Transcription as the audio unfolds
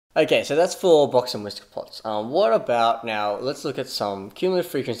Okay, so that's for box and whisker plots. What about now? Let's look at some cumulative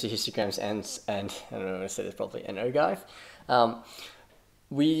frequency histograms and I don't know how to say this properly, an Ogive.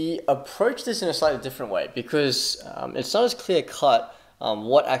 We approach this in a slightly different way because it's not as clear cut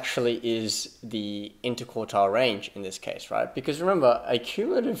what actually is the interquartile range in this case, right? Because remember, a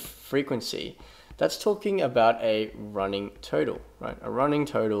cumulative frequency, that's talking about a running total, right? A running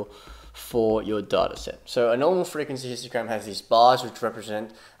total for your data set. So a normal frequency histogram has these bars which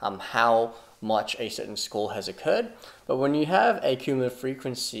represent how much a certain score has occurred. But when you have a cumulative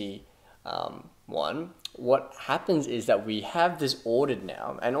frequency one, what happens is that we have this ordered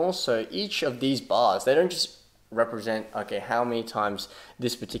now, and also each of these bars, they don't just represent, okay, how many times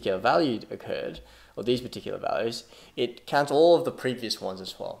this particular value occurred, or these particular values, it counts all of the previous ones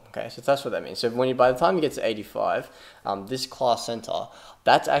as well. Okay, so that's what that means. So when you, by the time you get to 85, this class center,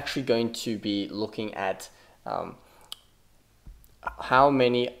 that's actually going to be looking at how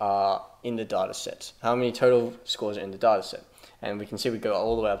many are in the data set, how many total scores are in the data set. And we can see we go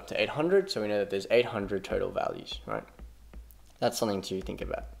all the way up to 800, so we know that there's 800 total values, right? That's something to think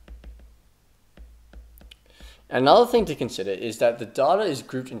about. Another thing to consider is that the data is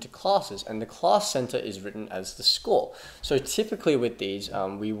grouped into classes and the class center is written as the score. So typically with these,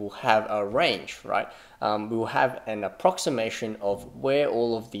 we will have a range, right? We will have an approximation of where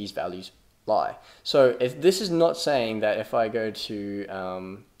all of these values lie. So if this is not saying that if I go to,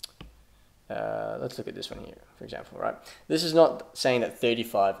 let's look at this one here, for example, right? This is not saying that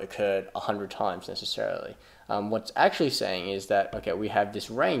 35 occurred 100 times necessarily. What's actually saying is that, okay, we have this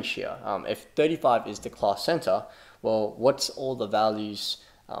range here. If 35 is the class center, well, what's all the values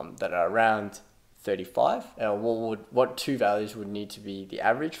that are around 35? What two values would need to be the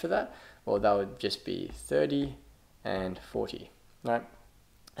average for that? Well, that would just be 30 and 40, right?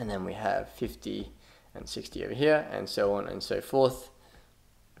 And then we have 50 and 60 over here, and so on and so forth,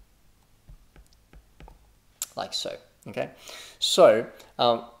 like so, okay? So,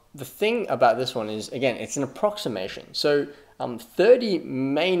 the thing about this one is, again, it's an approximation. So 30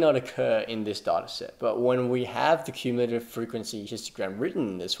 may not occur in this data set, but when we have the cumulative frequency histogram written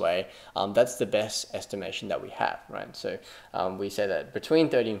in this way, that's the best estimation that we have, right? So we say that between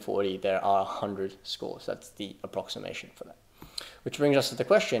 30 and 40, there are 100 scores. That's the approximation for that. Which brings us to the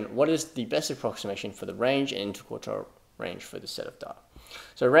question, what is the best approximation for the range and interquartile range for this set of data?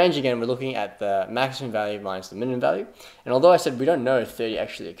 So range, again, we're looking at the maximum value minus the minimum value. And although I said we don't know if 30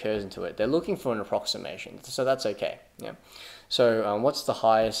 actually occurs into it, they're looking for an approximation. So that's okay. Yeah. So what's the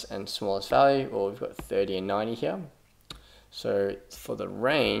highest and smallest value? Well, we've got 30 and 90 here. So for the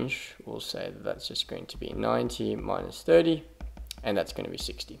range, we'll say that that's just going to be 90 minus 30, and that's going to be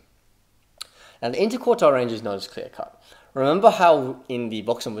 60. Now the interquartile range is not as clear cut. Remember how in the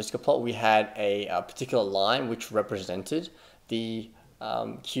box and whisker plot we had a particular line which represented the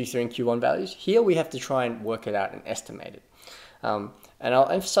Q3 and Q1 values? Here we have to try and work it out and estimate it. And I'll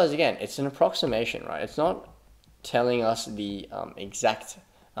emphasize again, it's an approximation, right? It's not telling us the exact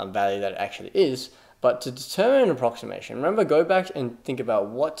value that it actually is, but to determine an approximation, remember, go back and think about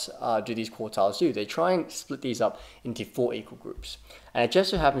what do these quartiles do. They try and split these up into 4 equal groups. And it just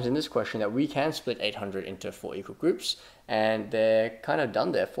so happens in this question that we can split 800 into 4 equal groups, and they're kind of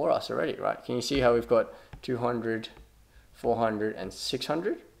done there for us already, right? Can you see how we've got 200, 400, and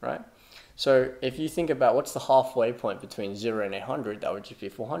 600, right? So if you think about what's the halfway point between 0 and 800, that would just be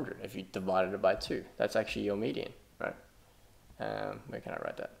 400 if you divided it by 2. That's actually your median, right? Where can I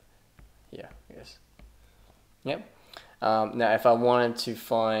write that? Here, I guess. Yep. Now, if I wanted to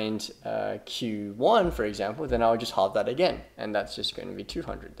find Q1, for example, then I would just halve that again, and that's just going to be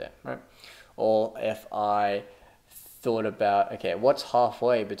 200 there, right? Or if I thought about, okay, what's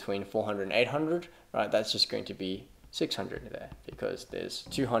halfway between 400 and 800, right? That's just going to be 600 there because there's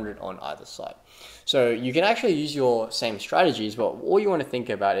 200 on either side. So you can actually use your same strategies, but all you want to think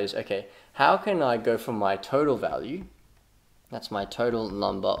about is, okay, how can I go from my total value, that's my total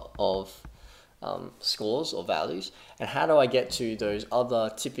number of scores or values, and how do I get to those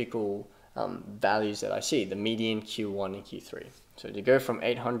other typical values that I see, the median, Q1 and Q3. So to go from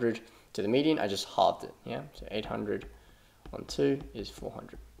 800 to the median, I just halved it, yeah? So 800 on 2 is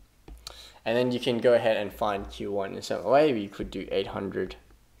 400. And then you can go ahead and find Q1 in some way. You could do 800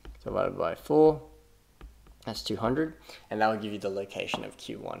 divided by 4, that's 200, and that will give you the location of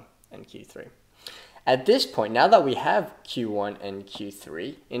Q1 and Q3. At this point, now that we have Q1 and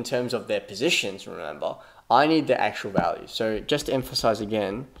Q3, in terms of their positions, remember, I need the actual values. So just to emphasize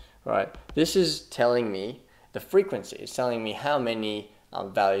again, right, this is telling me the frequency. It's telling me how many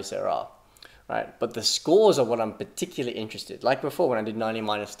values there are, right? But the scores are what I'm particularly interested in. Like before when I did 90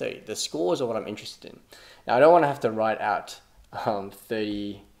 minus 30, the scores are what I'm interested in. Now I don't want to have to write out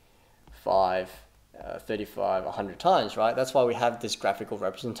 30 35, 100 times, right? That's why we have this graphical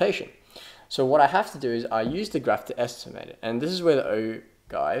representation. So what I have to do is I use the graph to estimate it, and this is where the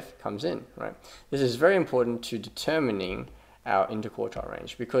Ogive comes in, right? This is very important to determining our interquartile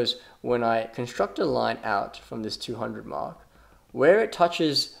range, because when I construct a line out from this 200 mark, where it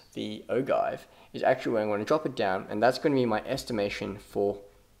touches the Ogive is actually where I'm going to drop it down, and that's going to be my estimation for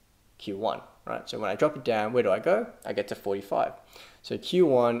Q1, right? So when I drop it down, where do I go? I get to 45. So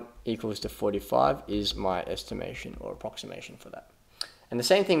Q1 equals to 45 is my estimation or approximation for that. And the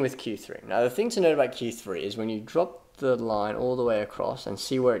same thing with Q3. Now the thing to note about Q3 is when you drop the line all the way across and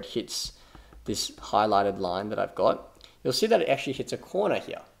see where it hits this highlighted line that I've got, you'll see that it actually hits a corner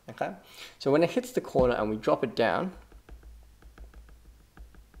here, okay? So when it hits the corner and we drop it down,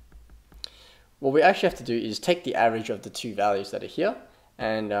 what we actually have to do is take the average of the two values that are here,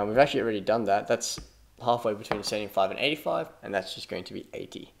 and we've actually already done that. That's halfway between 75 and 85, and that's just going to be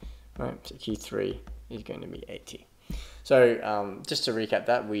 80, right? So Q3 is going to be 80. So just to recap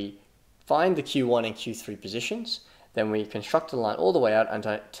that, we find the Q1 and Q3 positions, then we construct a line all the way out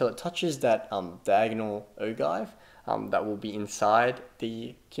until it touches that diagonal Ogive that will be inside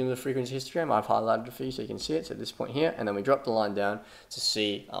the cumulative frequency histogram. I've highlighted it for you so you can see it. So at this point here, and then we drop the line down to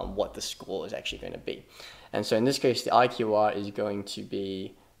see what the score is actually going to be. And so in this case, the IQR is going to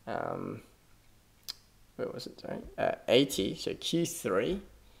be, where was it, sorry? 80, so Q3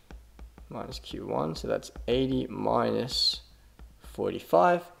 minus Q1, so that's 80 minus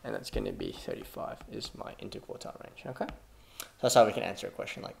 45, and that's going to be 35 is my interquartile range, okay? So that's how we can answer a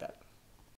question like that.